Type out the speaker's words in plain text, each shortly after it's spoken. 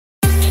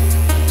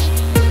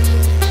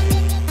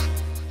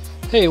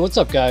Hey, what's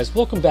up guys?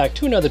 Welcome back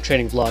to another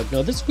training vlog.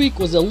 Now this week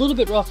was a little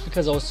bit rough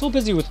because I was so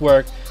busy with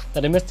work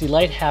that I missed the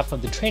light half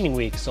of the training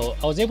week. So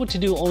I was able to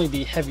do only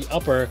the heavy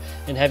upper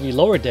and heavy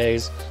lower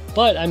days,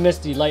 but I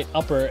missed the light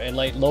upper and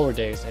light lower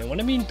days. And when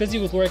I mean busy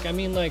with work, I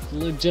mean like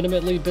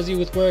legitimately busy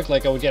with work.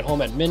 Like I would get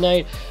home at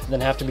midnight and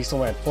then have to be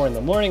somewhere at 4 in the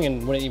morning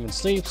and wouldn't even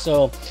sleep.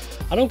 So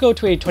I don't go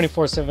to a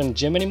 24/7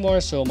 gym anymore,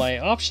 so my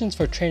options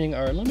for training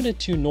are limited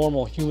to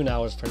normal human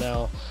hours for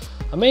now.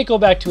 I may go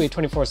back to a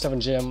 24/7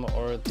 gym,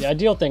 or the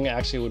ideal thing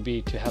actually would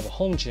be to have a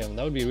home gym.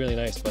 That would be really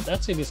nice, but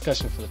that's a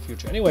discussion for the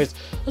future. Anyways,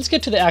 let's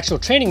get to the actual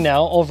training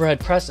now. Overhead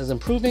press is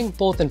improving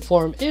both in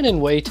form and in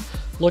weight,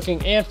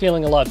 looking and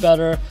feeling a lot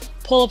better.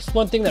 Pull-ups,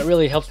 one thing that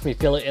really helps me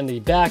feel it in the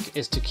back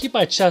is to keep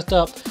my chest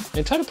up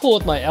and try to pull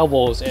with my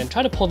elbows and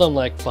try to pull them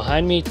like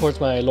behind me towards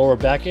my lower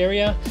back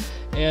area.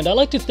 And I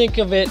like to think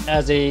of it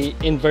as a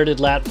inverted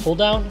lat pull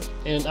down,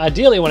 and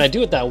ideally when I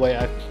do it that way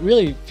I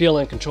really feel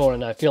in control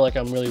and I feel like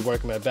I'm really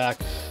working my back.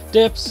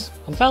 Dips,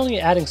 I'm finally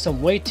adding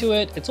some weight to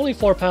it. It's only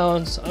 4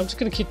 pounds. I'm just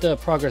going to keep the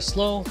progress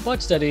slow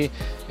but steady,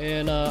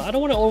 and I don't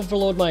want to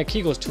overload my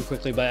Kegels too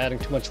quickly by adding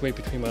too much weight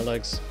between my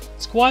legs.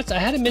 Squats, I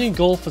had a mini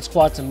goal for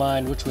squats in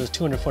mind, which was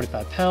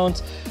 245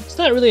 pounds. It's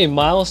not really a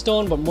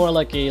milestone, but more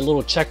like a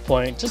little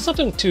checkpoint, just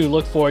something to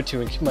look forward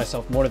to and keep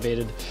myself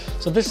motivated.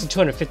 So this is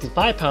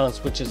 255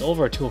 pounds, which is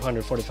over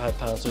 245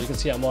 pounds. So you can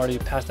see I'm already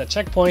past that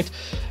checkpoint.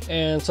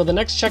 And so the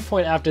next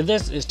checkpoint after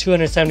this is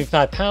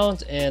 275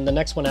 pounds, and the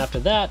next one after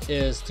that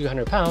is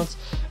 300 pounds.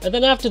 And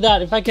then after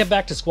that, if I get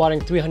back to squatting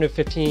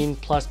 315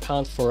 plus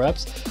pounds for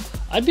reps,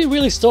 I'd be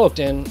really stoked,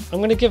 and I'm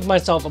going to give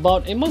myself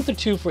about a month or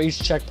two for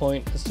each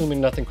checkpoint,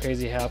 assuming nothing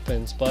crazy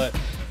happens. But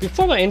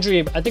before my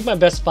injury, I think my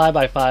best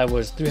 5x5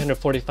 was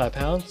 345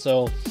 pounds.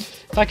 So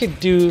if I could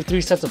do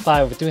 3 sets of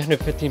 5 with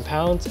 315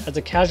 pounds as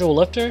a casual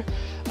lifter,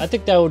 I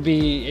think that would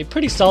be a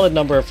pretty solid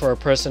number for a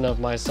person of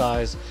my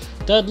size.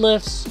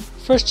 Deadlifts,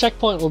 first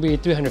checkpoint will be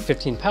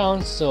 315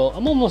 pounds, so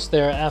I'm almost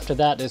there. After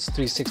that is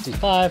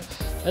 365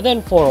 and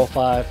then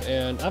 405,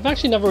 and I've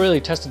actually never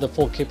really tested the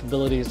full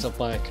capabilities of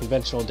my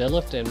conventional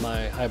deadlift and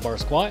my high bar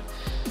squat,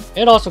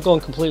 and also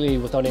going completely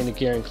without any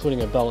gear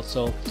including a belt.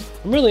 So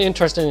I'm really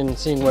interested in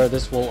seeing where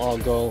this will all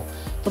go.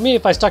 For me,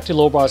 if I stuck to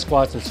low bar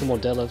squats and sumo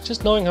deadlifts,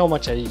 just knowing how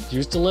much I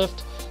used to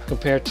lift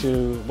compared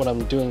to what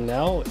I'm doing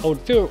now, I would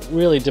feel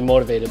really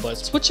demotivated, but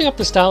switching up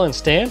the style and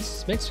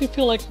stance makes me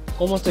feel like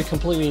almost a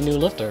completely new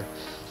lifter.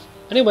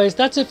 Anyways,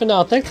 that's it for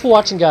now. Thanks for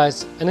watching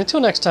guys, and until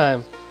next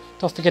time,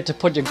 don't forget to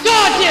put your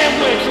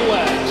goddamn weight away!